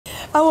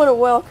I want to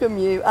welcome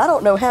you. I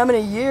don't know how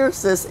many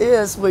years this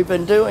is we've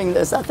been doing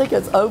this. I think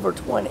it's over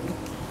 20.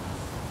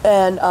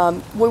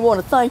 And we want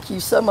to thank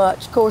you so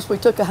much. Of course, we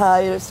took a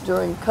hiatus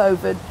during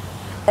COVID,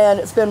 and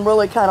it's been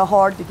really kind of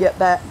hard to get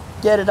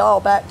it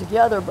all back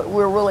together, but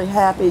we're really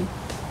happy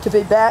to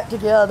be back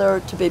together,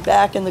 to be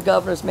back in the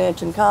Governor's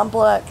Mansion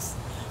complex.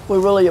 We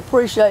really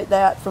appreciate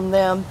that from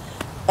them.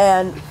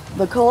 And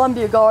the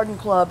Columbia Garden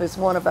Club is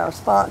one of our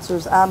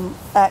sponsors. I'm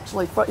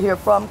actually here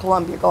from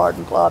Columbia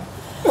Garden Club.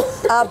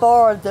 I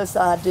borrowed this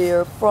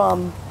idea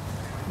from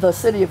the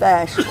city of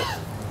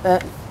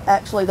Asheville.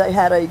 Actually, they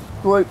had a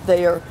group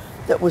there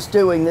that was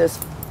doing this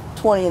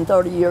 20 and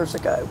 30 years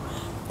ago.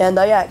 And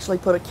they actually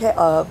put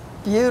a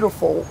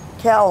beautiful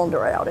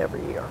calendar out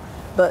every year.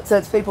 But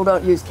since people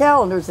don't use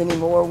calendars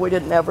anymore, we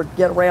didn't ever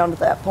get around to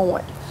that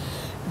point.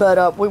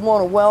 But we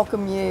want to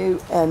welcome you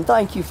and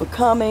thank you for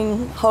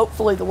coming.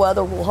 Hopefully the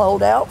weather will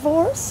hold out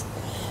for us.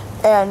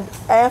 And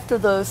after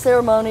the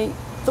ceremony,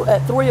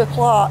 at 3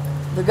 o'clock,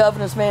 the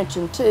Governor's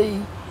Mansion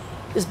Tea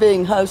is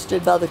being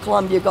hosted by the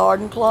Columbia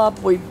Garden Club.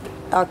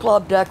 Our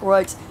club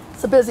decorates.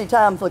 It's a busy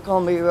time for the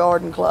Columbia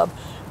Garden Club.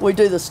 We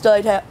do this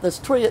tree at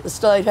the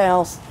State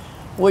House.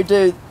 We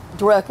do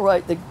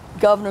decorate the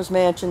Governor's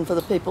Mansion for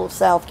the people of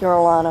South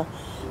Carolina.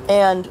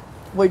 And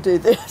we do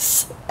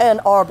this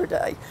and Arbor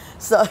Day.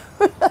 So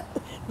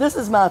this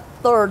is my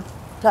third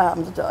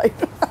time today.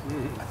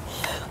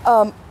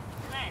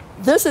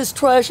 This is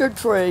Treasured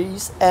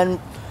Trees, and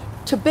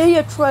to be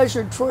a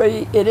treasured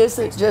tree, it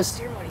isn't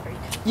just,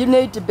 you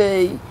need to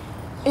be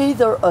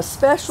either a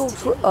special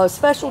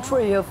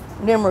tree of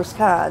numerous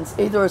kinds,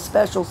 either a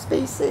special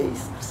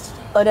species,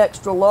 an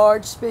extra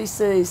large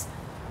species,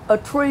 a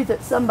tree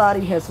that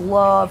somebody has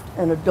loved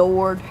and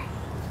adored,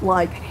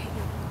 like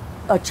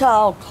a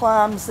child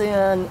climbs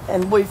in,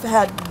 and we've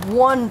had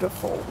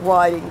wonderful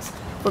writings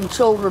from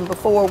children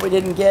before. We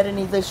didn't get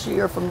any this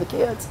year from the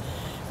kids,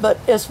 but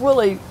it's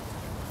really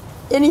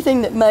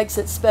anything that makes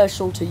it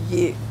special to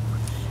you.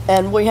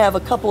 And we have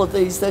a couple of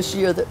these this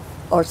year that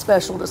are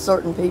special to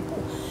certain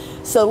people.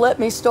 So let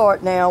me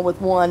start now with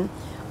one.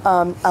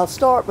 I'll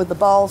start with the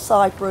ball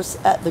cypress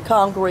at the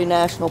Congaree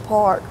National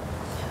Park.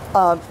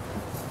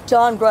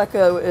 John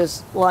Greco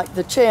is like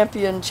the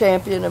champion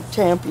of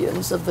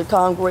champions of the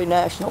Congaree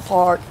National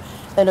Park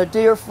and a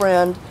dear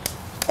friend.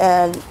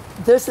 And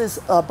this is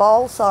a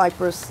ball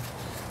cypress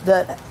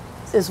that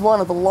is one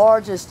of the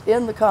largest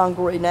in the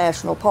Congaree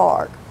National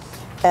Park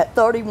at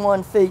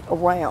 31 feet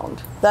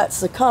around. That's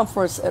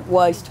circumference at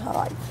waist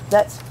height.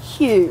 That's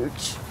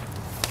huge.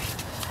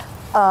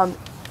 A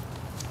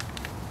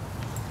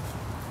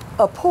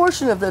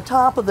portion of the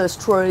top of this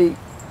tree,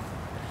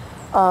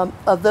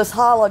 of this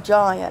hollow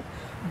giant,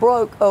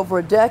 broke over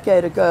a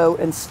decade ago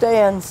and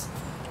stands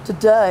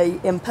today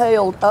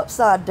impaled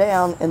upside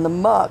down in the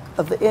muck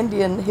of the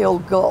Indian Hill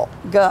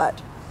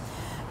Gut.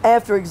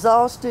 After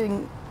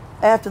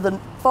the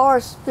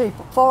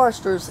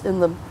foresters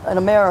in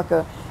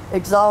America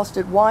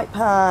exhausted white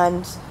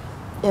pines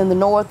in the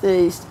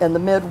Northeast and the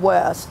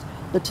Midwest,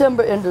 the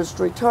timber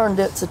industry turned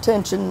its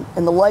attention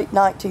in the late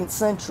 19th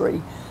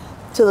century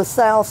to the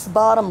South's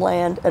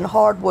bottomland and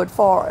hardwood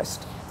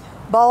forest.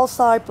 Ball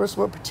cypress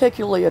were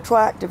particularly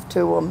attractive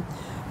to them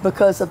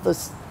because of the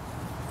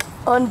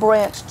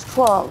unbranched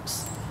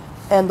trunks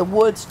and the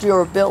wood's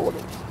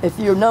durability. If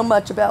you know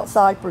much about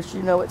cypress,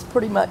 you know it's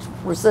pretty much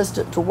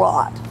resistant to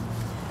rot.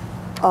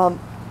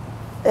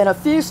 And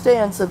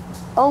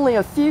only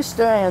a few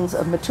stands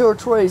of mature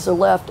trees are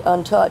left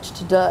untouched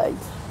today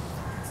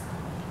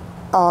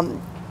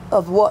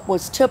of what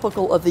was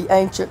typical of the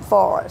ancient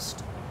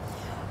forest.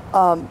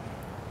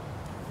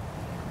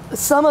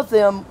 Some of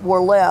them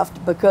were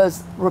left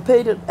because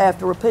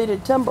after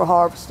repeated timber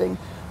harvesting,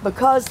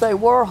 because they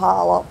were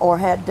hollow or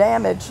had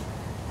damage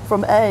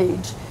from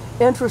age.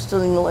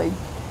 Interestingly,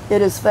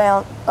 it is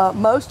found,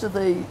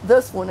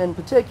 this one in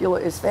particular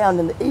is found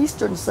in the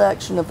eastern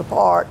section of the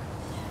park,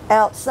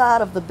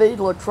 outside of the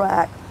Beadler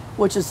Tract,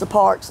 which is the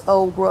park's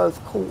old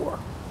growth core.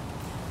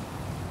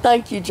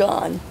 Thank you,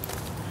 John.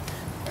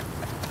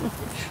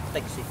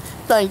 Thanks.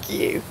 Thank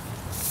you.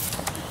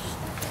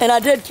 And I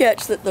did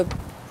catch that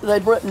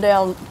they'd written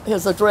down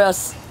his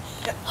address,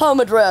 home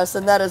address,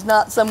 and that is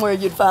not somewhere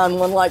you'd find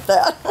one like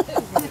that.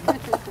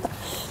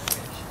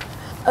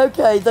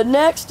 Okay, the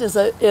next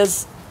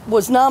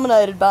was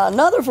nominated by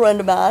another friend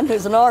of mine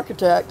who's an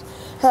architect,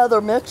 Heather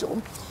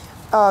Mitchell.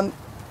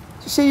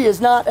 She is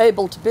not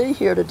able to be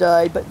here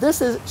today, but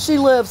she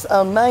lives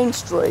on Main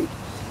Street,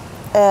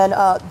 and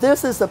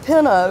this is a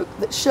pin oak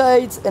that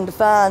shades and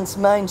defines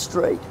Main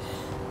Street.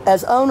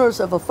 As owners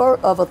of a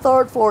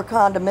third floor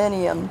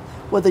condominium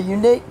with a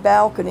unique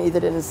balcony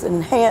that is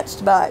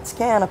enhanced by its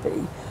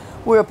canopy,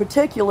 we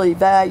particularly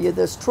value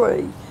this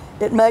tree.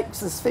 It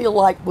makes us feel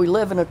like we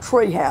live in a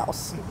tree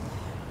house.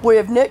 We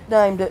have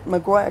nicknamed it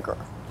McGregor.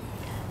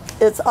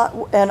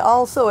 And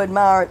also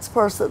admire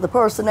the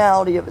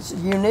personality of its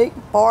unique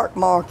bark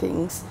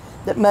markings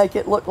that make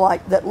it look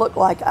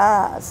like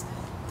eyes.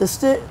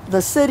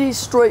 The city's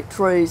street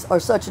trees are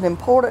such an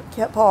important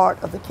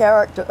part of the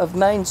character of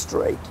Main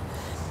Street.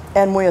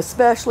 and we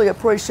especially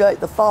appreciate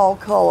the fall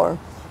color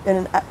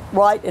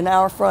right in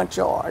our front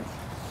yard.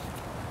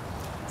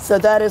 So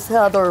that is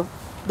Heather,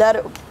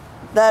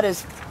 that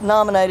is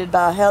nominated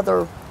by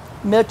Heather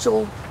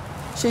Mitchell.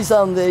 She's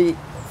on the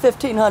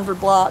 1500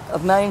 block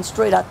of Main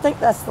Street. I think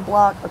that's the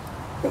block.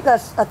 I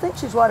think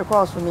she's right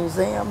across from the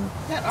museum.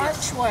 That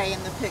archway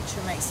in the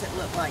picture makes it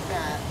look like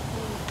that.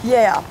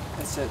 Yeah.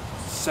 That's that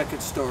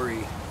second story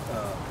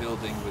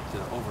building with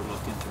the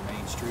overlook into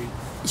Main Street.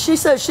 She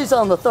says she's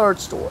on the third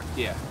story.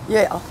 Yeah.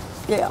 Yeah.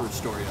 Yeah. Third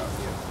story out,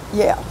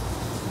 yeah.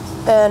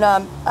 Yeah.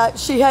 And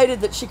she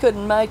hated that she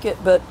couldn't make it,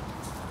 but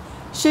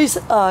she's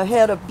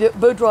head of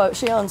Boudreaux.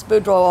 She owns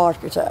Boudreaux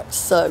Architects,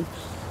 so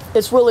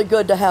it's really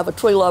good to have a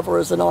tree lover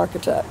as an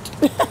architect.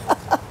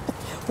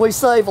 We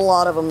save a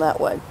lot of them that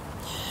way.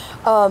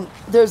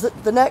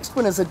 The next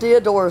one is a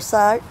deodar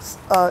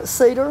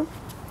cedar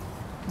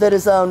that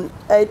is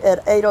at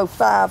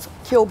 805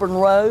 Kilburn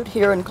Road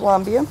here in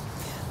Columbia.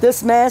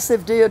 This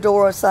massive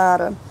deodar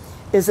cedar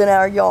is in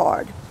our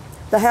yard.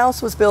 The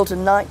house was built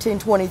in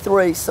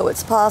 1923, so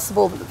it's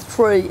possible that the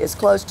tree is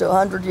close to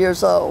 100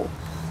 years old.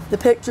 The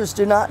pictures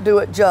do not do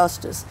it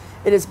justice.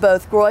 It is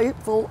both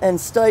graceful and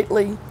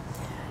stately.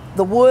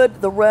 The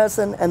wood, the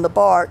resin, and the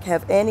bark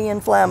have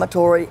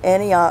anti-inflammatory,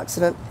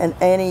 antioxidant, and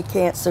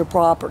anti-cancer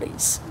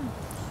properties.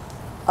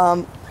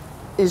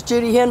 Is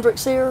Judy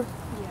Hendricks here?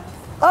 Yes.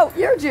 Oh,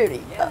 you're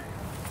Judy. Yeah.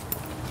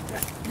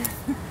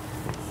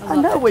 I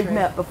know we've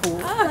met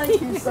before.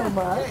 Thank you so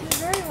much.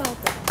 You're very welcome.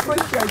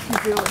 Appreciate you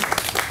doing it.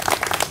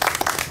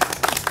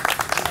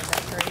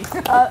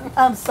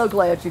 I'm so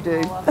glad you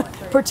do.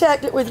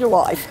 Protect it with your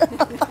wife.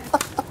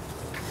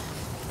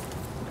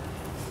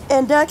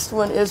 And next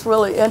one is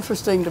really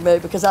interesting to me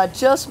because I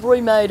just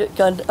remade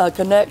a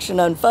connection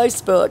on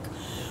Facebook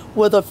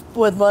with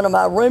one of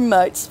my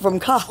roommates from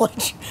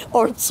college,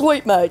 or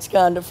suite mates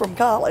kind of from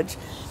college,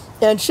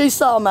 and she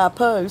saw my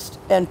post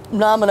and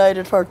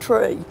nominated her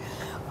tree.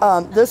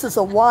 This is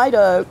a white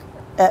oak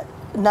at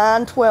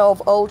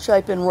 912 Old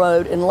Chapin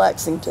Road in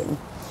Lexington,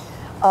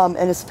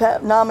 and it's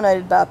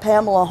nominated by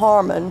Pamela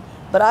Harmon,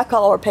 but I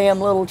call her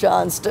Pam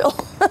Littlejohn still.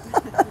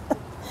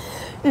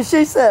 And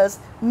she says,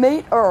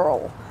 "Meet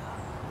Earl,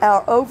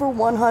 our over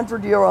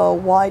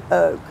 100-year-old white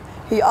oak.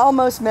 He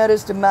almost met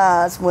his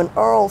demise when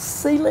Earl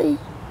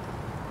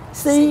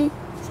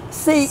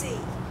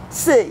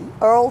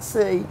Earl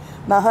C.,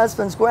 my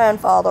husband's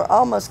grandfather,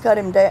 almost cut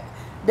him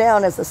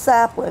down as a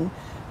sapling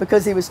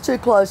because he was too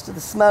close to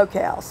the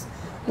smokehouse.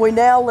 We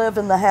now live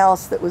in the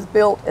house that was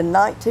built in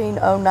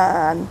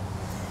 1909.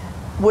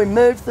 We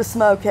moved the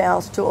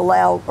smokehouse to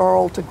allow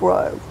Earl to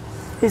grow.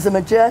 He's a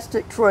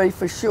majestic tree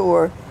for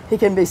sure. He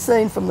can be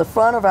seen from the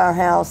front of our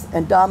house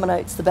and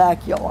dominates the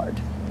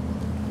backyard."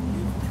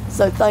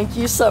 So thank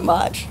you so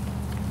much.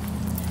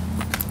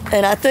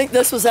 And I think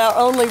this was our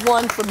only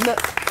one from,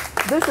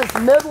 this is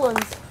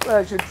Midlands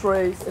Treasured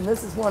Trees, and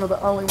this is one of the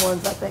only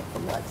ones I think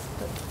from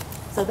Lexington.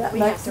 So that We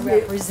makes have to you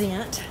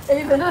represent.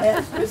 even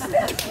extra.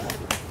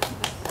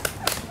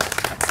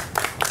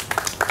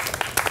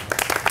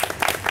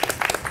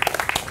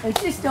 And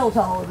she's still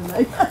taller than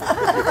me.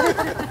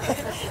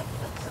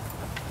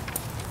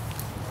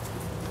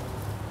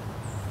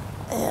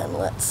 And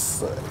let's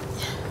see.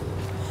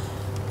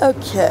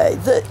 Okay,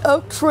 the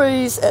oak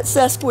trees at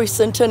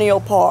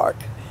Sesquicentennial Park.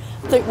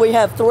 I think we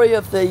have 3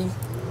 of the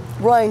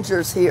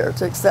rangers here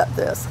to accept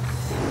this.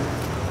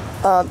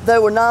 They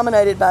were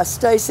nominated by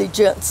Stacy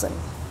Jensen.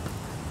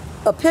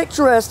 A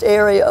picturesque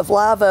area of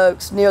live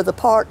oaks near the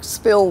park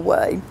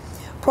spillway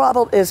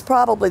is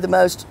probably the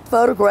most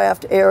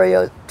photographed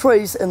area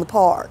trees in the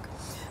park.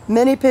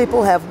 Many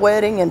people have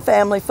wedding and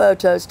family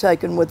photos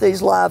taken with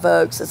these live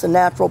oaks as a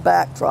natural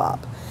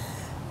backdrop.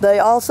 They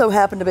also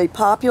happen to be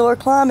popular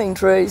climbing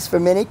trees for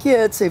many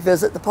kids who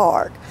visit the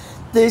park.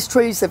 These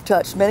trees have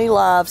touched many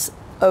lives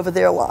over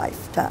their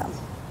lifetime.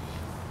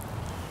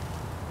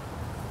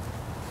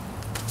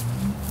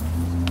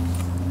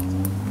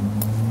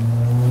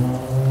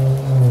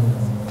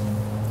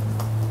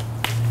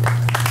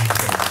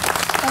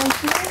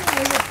 Thank you.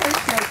 We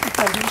appreciate you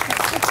taking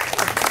pictures.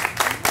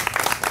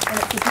 And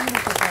it's a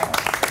beautiful park.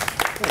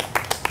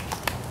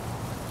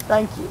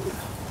 Thank you.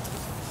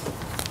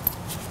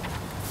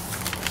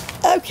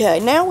 Okay,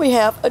 now we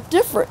have a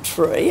different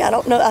tree. I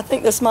don't know, I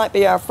think this might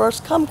be our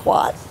first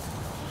kumquat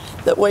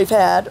that we've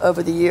had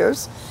over the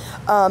years.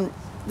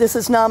 This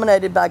is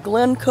nominated by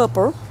Glenn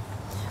Cooper,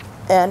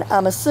 and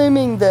I'm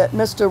assuming that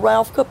Mr.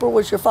 Ralph Cooper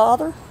was your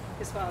father?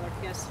 His father,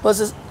 yes.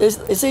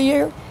 Is he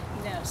here?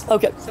 No.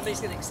 Okay.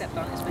 Somebody's going to accept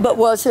on his behalf. But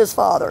was his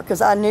father,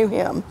 because I knew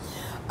him.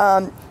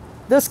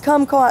 This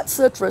kumquat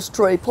citrus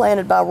tree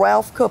planted by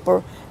Ralph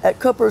Cooper at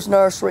Cooper's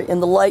Nursery in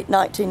the late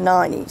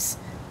 1990s.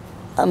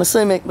 I'm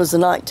assuming it was the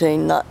not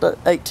the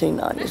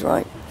 1890s,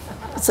 right?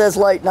 It says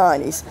late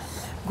 90s.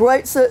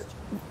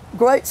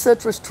 Great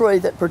citrus tree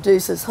that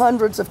produces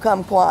hundreds of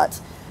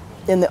kumquats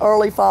in the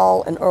early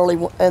fall and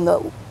in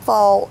the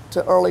fall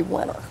to early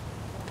winter.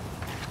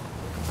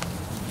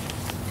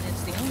 And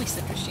it's the only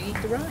citrus you eat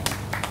the rind.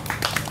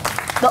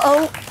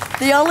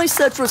 The only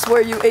citrus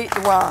where you eat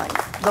the rind.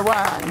 The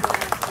rind.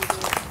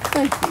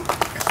 Thank you.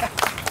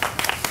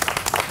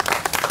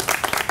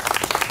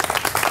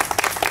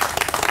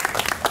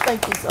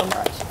 Thank you so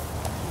much.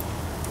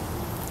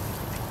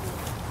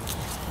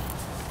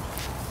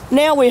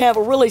 Now we have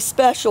a really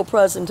special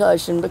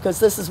presentation because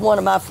this is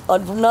one of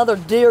another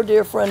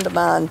dear friend of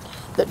mine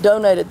that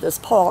donated this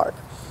park.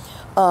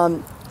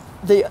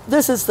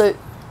 This is the,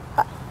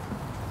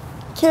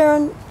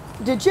 Karen,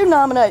 did you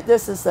nominate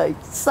this as a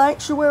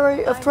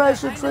sanctuary of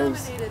treasured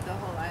trees? I nominated the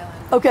whole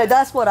island. Okay,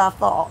 that's what I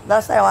thought.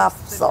 That's how I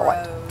saw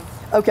it.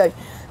 Okay,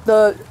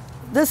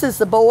 this is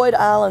the Boyd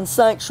Island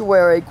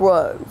Sanctuary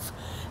Grove.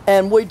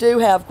 And we do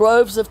have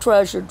groves of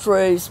treasured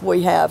trees.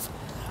 We have,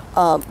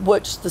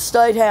 which the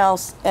State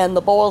House and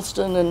the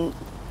Boylston and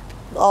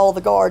all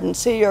the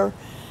gardens here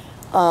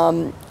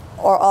are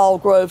all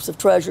groves of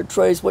treasured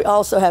trees. We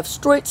also have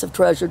streets of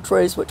treasured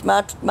trees, which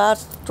my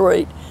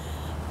street,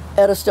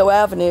 Edisto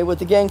Avenue with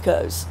the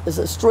ginkgos, is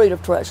a street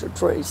of treasured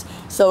trees.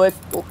 So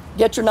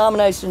get your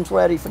nominations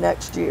ready for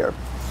next year.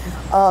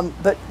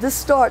 But this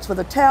starts with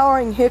a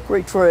towering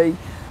hickory tree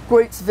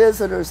greets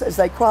visitors as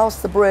they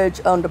cross the bridge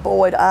onto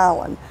Boyd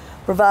Island,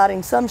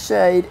 providing some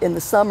shade in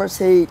the summer's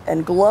heat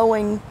and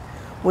glowing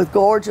with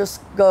gorgeous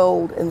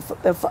gold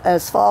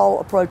as fall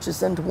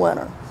approaches into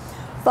winter.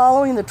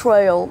 Following the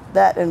trail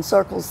that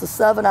encircles the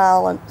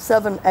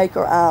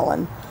 7-acre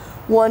island,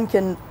 one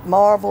can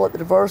marvel at the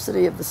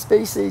diversity of the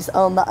species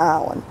on the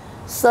island.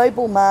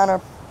 Sable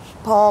minor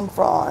palm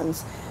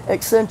fronds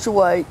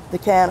accentuate the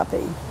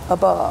canopy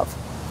above.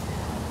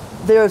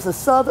 There are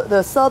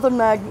southern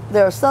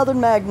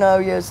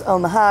magnolias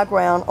on the high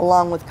ground,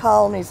 along with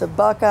colonies of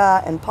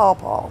buckeye and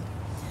pawpaw.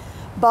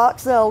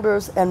 Box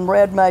elders and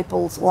red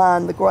maples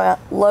line the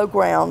low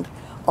ground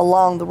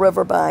along the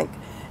riverbank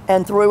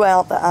and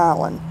throughout the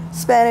island.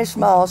 Spanish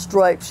moss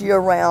drapes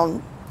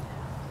year-round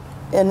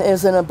and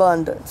is in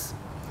abundance.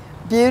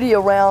 Beauty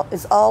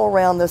is all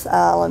around this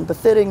island,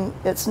 befitting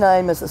its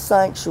name as a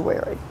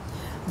sanctuary.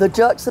 The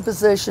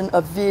juxtaposition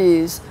of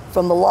views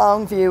from the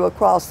long view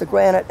across the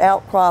granite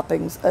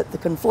outcroppings at the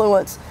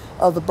confluence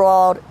of the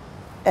Broad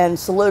and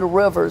Saluda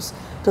rivers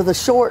to the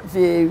short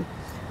view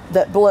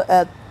that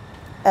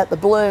at the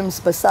blooms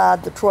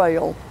beside the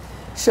trail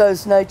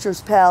shows nature's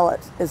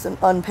palette is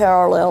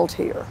unparalleled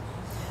here.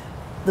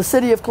 The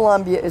City of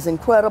Columbia is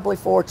incredibly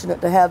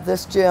fortunate to have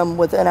this gem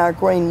within our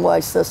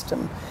greenway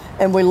system,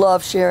 and we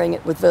love sharing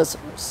it with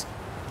visitors.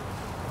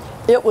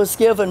 It was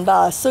given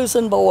by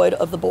Susan Boyd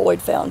of the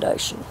Boyd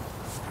Foundation,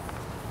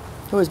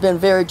 who has been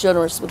very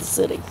generous with the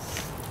city.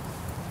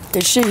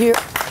 Is she here?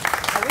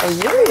 Oh,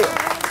 you're here.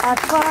 I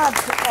tried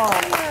to call,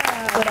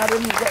 but I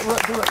didn't do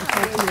it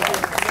until too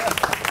late.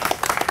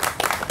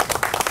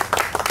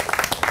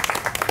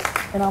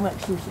 And I'll make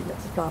sure she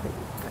gets a copy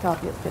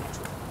of the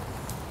picture.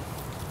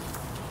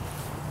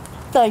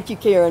 Thank you,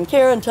 Karen.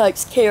 Karen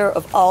takes care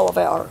of all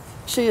of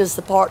she is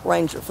the park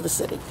ranger for the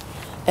city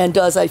and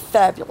does a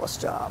fabulous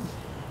job.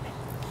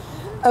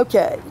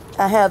 Okay,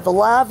 I have the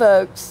live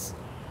oaks,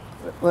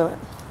 the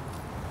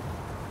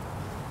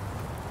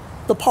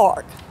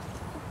park,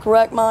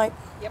 correct, Mike?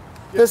 Yep.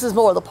 This is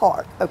more of the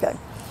park, okay.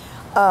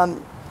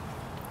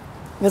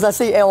 Because I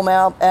see Elm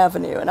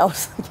Avenue, and I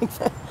was thinking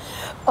that.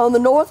 On the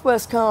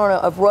northwest corner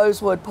of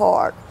Rosewood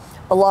Park,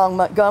 along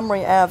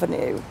Montgomery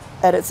Avenue,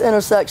 at its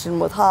intersection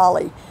with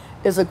Holly,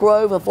 is a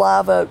grove of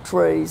live oak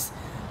trees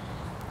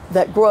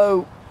that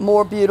grow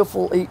more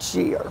beautiful each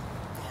year.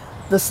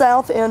 The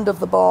south end of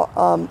the park,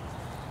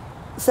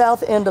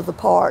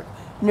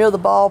 near the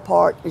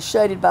ballpark, is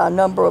shaded by a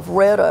number of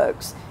red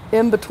oaks.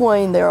 In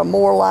between, there are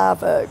more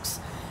live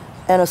oaks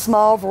and a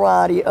small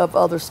variety of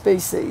other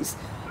species.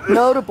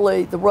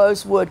 Notably, the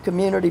Rosewood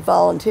community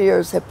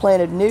volunteers have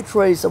planted new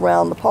trees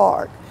around the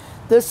park.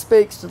 This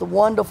speaks to the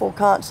wonderful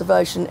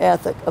conservation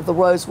ethic of the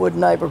Rosewood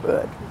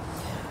neighborhood.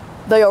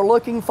 They are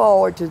looking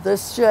forward to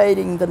this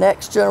shading the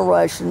next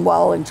generation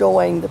while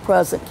enjoying the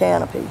present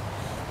canopy.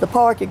 The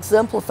park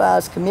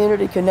exemplifies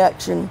community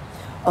connection.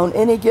 On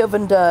any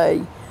given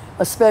day,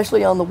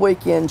 especially on the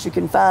weekends, you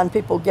can find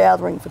people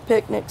gathering for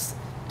picnics,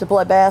 to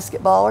play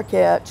basketball or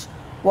catch,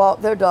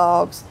 walk their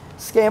dogs,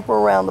 scamper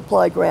around the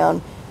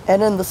playground,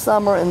 and in the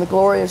summer, in the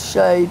glorious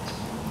shade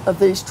of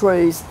these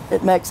trees,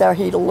 it makes our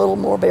heat a little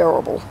more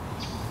bearable.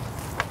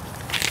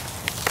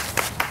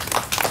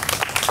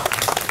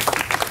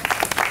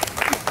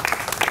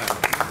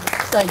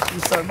 Thank you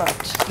so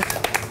much.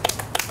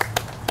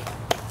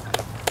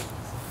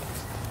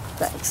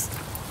 Thanks.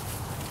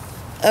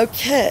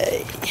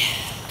 Okay.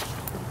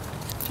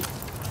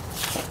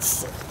 Let's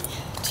see.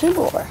 Two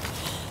more.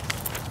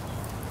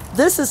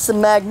 This is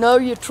some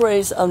magnolia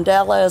trees on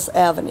Dallas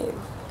Avenue.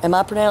 Am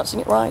I pronouncing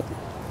it right?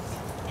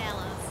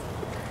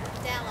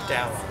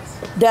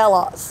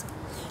 Dallas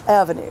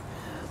Avenue.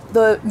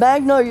 The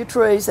magnolia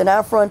trees in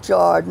our front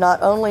yard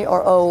not only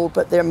are old,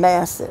 but they're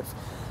massive.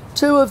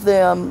 Two of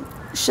them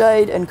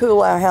shade and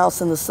cool our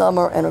house in the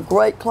summer and are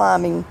great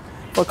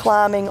for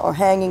climbing or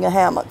hanging a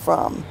hammock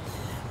from.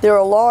 They're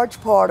a large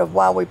part of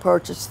why we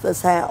purchased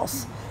this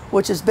house,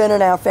 which has been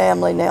in our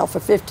family now for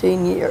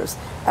 15 years.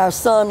 Our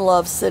son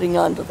loves sitting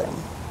under them.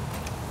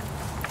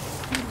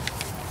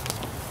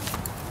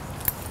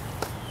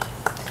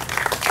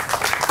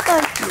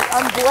 you.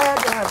 I'm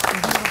glad to have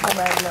some beautiful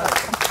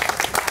magnolias.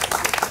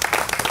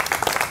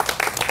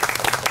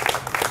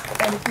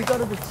 And if you go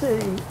to the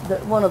tea,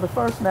 that one of the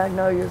first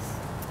magnolias,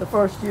 the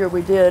first year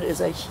we did,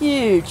 is a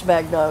huge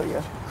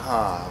magnolia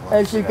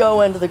as you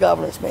go into the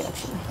governor's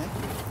mansion.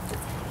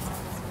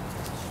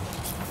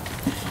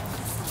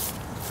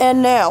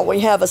 And now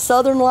we have a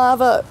southern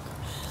live oak,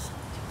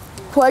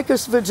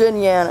 Quercus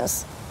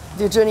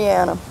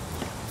virginiana,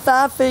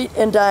 5 feet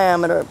in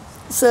diameter.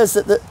 Says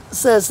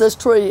this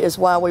tree is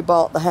why we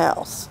bought the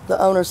house,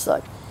 the owners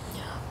say.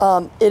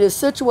 It is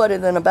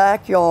situated in a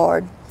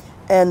backyard,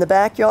 and the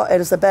backyard,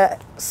 it is a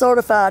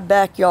certified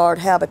backyard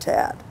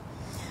habitat.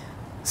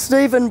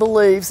 Stephen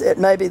believes it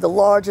may be the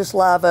largest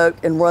live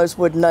oak in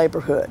Rosewood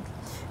neighborhood.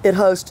 It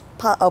hosts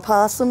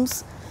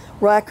opossums,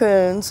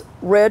 raccoons,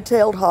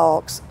 red-tailed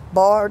hawks,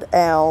 barred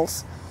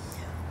owls,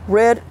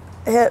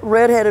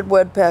 red-headed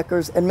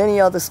woodpeckers, and many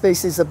other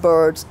species of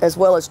birds, as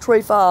well as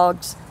tree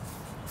frogs,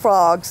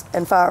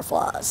 and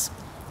fireflies.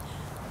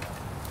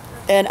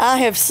 And I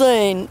have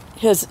seen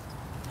his,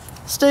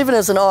 Stephen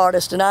is an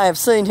artist, and I have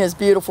seen his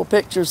beautiful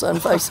pictures on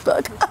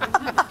Facebook.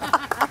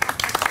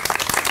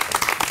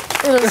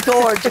 It is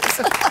gorgeous.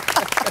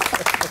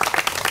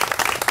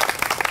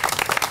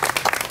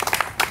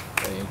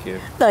 Thank you.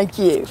 Thank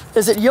you.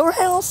 Is it your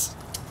house?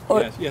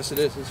 Or Yes, it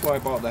is. That's why I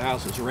bought the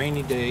house. It's a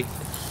rainy day,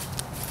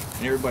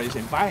 and everybody's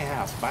saying, buy a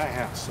house, buy a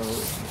house. So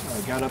I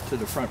got up to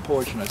the front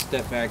porch, and I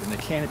stepped back, and the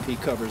canopy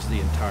covers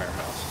the entire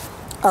house.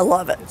 I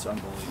love it. It's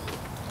unbelievable.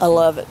 I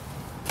love it.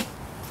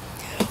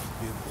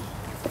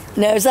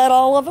 Now, is that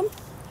all of them?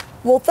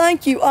 Well,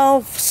 thank you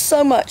all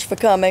so much for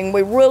coming.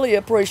 We really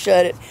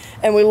appreciate it,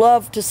 and we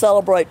love to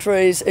celebrate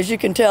trees. As you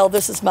can tell,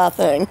 this is my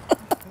thing.